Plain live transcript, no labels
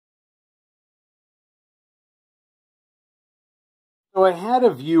So I had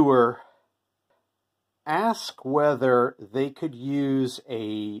a viewer ask whether they could use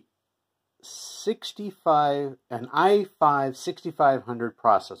an i5 6500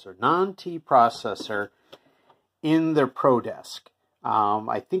 processor, non-T processor, in their ProDesk.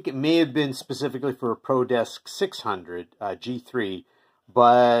 I think it may have been specifically for a ProDesk 600 G3,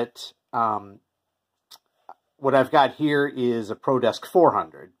 but what I've got here is a ProDesk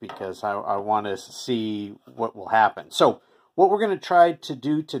 400 because I want to see what will happen. So what we're going to try to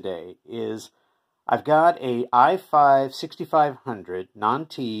do today is I've got a i5 6500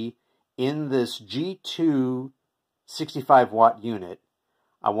 non-T in this G2 65 watt unit.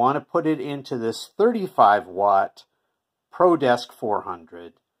 I want to put it into this 35 watt ProDesk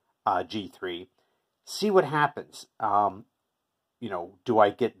 400 G3. See what happens. Do I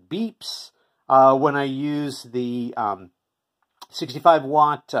get beeps when I use the 65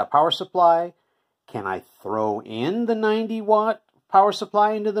 watt power supply? Can I throw in the 90 watt power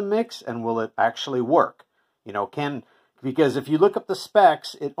supply into the mix, and will it actually work? Because if you look up the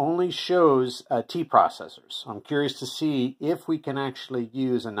specs, it only shows T processors. I'm curious to see if we can actually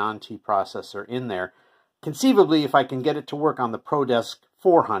use a non-T processor in there. Conceivably, if I can get it to work on the ProDesk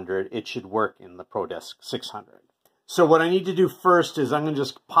 400, it should work in the ProDesk 600. So what I need to do first is I'm going to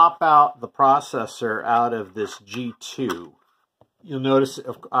just pop out the processor out of this G2. You'll notice,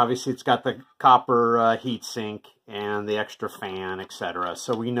 obviously, it's got the copper heatsink and the extra fan, etc.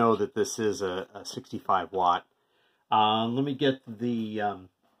 So we know that this is a 65 watt. Let me get the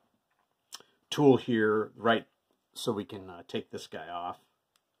tool here right so we can take this guy off.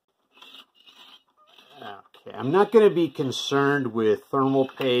 Okay, I'm not going to be concerned with thermal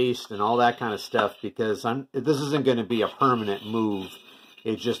paste and all that kind of stuff because this isn't going to be a permanent move.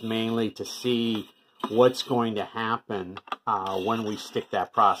 It's just mainly to see what's going to happen when we stick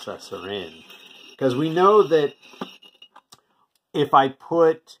that processor in. Because we know that if I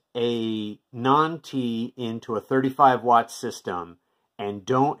put a non-T into a 35 watt system and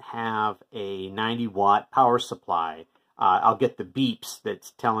don't have a 90 watt power supply, I'll get the beeps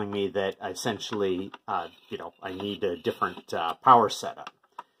that's telling me that essentially, I need a different power setup.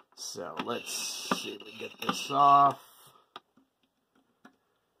 So let's see if we get this off.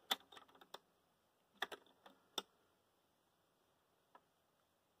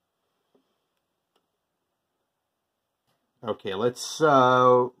 Okay, let's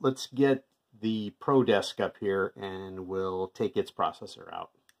get the ProDesk up here and we'll take its processor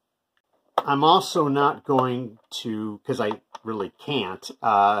out. I'm also not going to, because I really can't,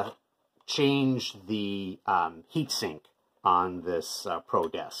 change the heatsink on this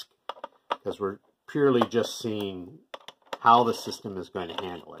ProDesk because we're purely just seeing how the system is going to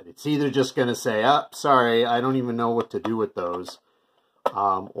handle it. It's either just going to say, oh, sorry, I don't even know what to do with those,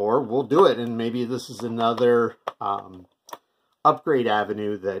 or we'll do it, and maybe this is another upgrade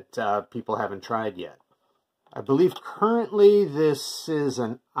avenue that people haven't tried yet. I believe currently this is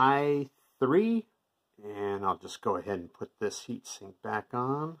an i3, and I'll just go ahead and put this heatsink back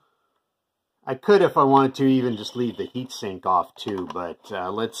on. I could, if I wanted to, even just leave the heatsink off too, but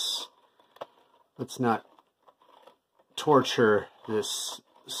let's not torture this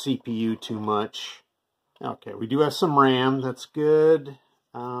CPU too much. Okay, we do have some RAM, that's good.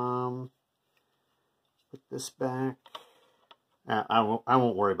 Put this back. I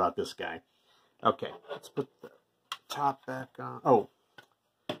won't worry about this guy. Okay, let's put the top back on. Oh,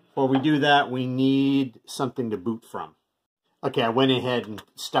 before we do that, we need something to boot from. Okay, I went ahead and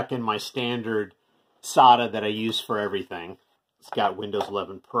stuck in my standard SATA that I use for everything. It's got Windows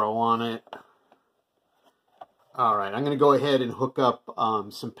 11 Pro on it. All right, I'm going to go ahead and hook up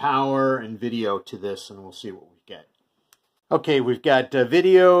some power and video to this, and we'll see what we get. Okay, we've got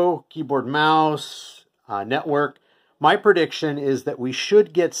video, keyboard, mouse, network. My prediction is that we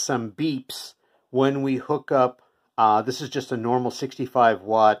should get some beeps when we hook up. This is just a normal 65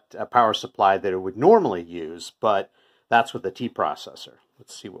 watt power supply that it would normally use, but that's with a T processor.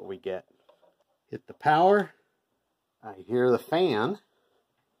 Let's see what we get. Hit the power. I hear the fan.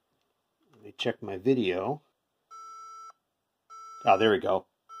 Let me check my video. Oh, there we go.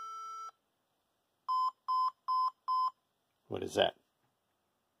 What is that?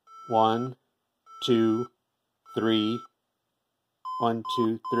 1, 2, 3. 1,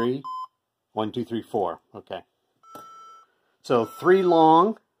 2, 3. 1, 2, 3, 4. Okay. So 3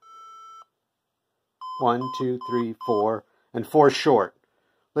 long. 1, 2, 3, 4. And 4 short.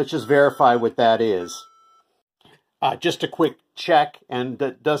 Let's just verify what that is. Just a quick check, and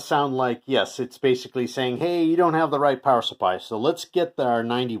that does sound like, yes, it's basically saying, hey, you don't have the right power supply. So let's get our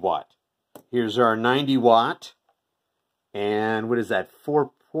 90 watt. Here's our 90 watt. And what is that?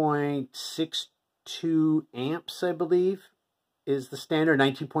 4.62 amps, I believe. is the standard,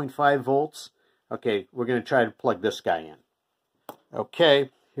 19.5 volts. Okay, we're going to try to plug this guy in. Okay,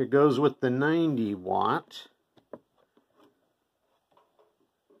 here goes with the 90 watt.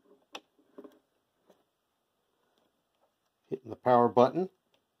 Hitting the power button.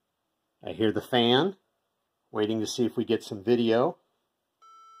 I hear the fan. Waiting to see if we get some video.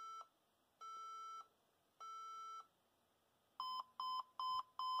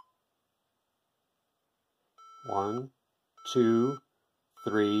 One, two,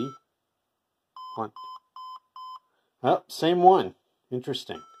 three, one. Oh, same one.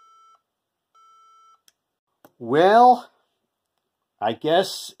 Interesting. Well, I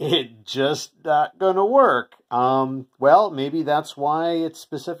guess it just not gonna work. Well, maybe that's why it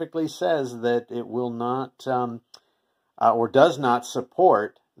specifically says that it will not or does not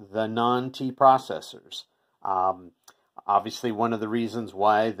support the non-T processors. Obviously, one of the reasons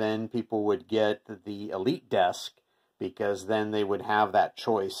why then people would get the EliteDesk, because then they would have that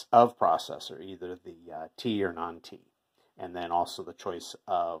choice of processor, either the T or non-T. And then also the choice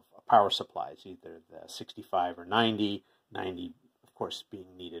of power supplies, either the 65 or 90, 90 of course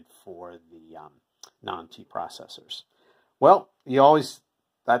being needed for the non-T processors. Well,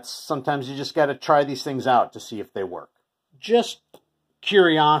 sometimes you just got to try these things out to see if they work. Just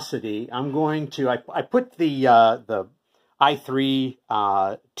curiosity, I'm going to, I put the i3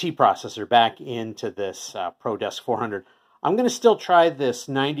 T processor back into this ProDesk 400. I'm going to still try this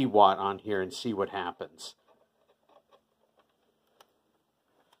 90 watt on here and see what happens.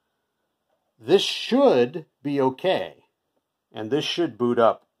 This should be okay, and this should boot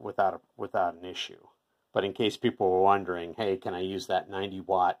up without an issue. But in case people were wondering, hey, can I use that 90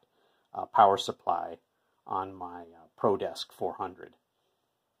 watt power supply on my ProDesk 400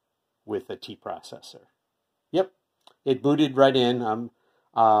 with a T processor? Yep, it booted right in.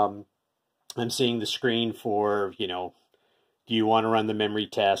 I'm seeing the screen for, do you want to run the memory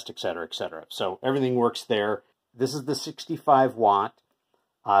test, etc., etc. So everything works there. This is the 65 watt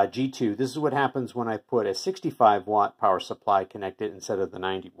G2. This is what happens when I put a 65 watt power supply connected instead of the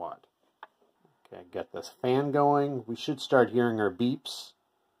 90 watt. Okay, got this fan going. We should start hearing our beeps.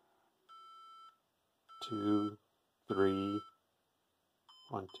 2, 3,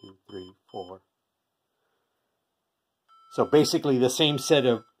 1, 2, 3, 4. So basically the same set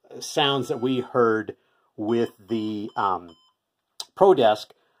of sounds that we heard with the ProDesk,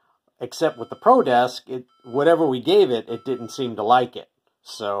 except with the ProDesk, whatever we gave it, it didn't seem to like it.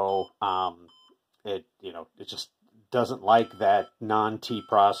 So it just doesn't like that non-T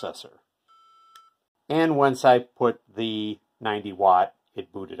processor. And once I put the 90 watt,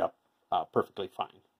 it booted up perfectly fine.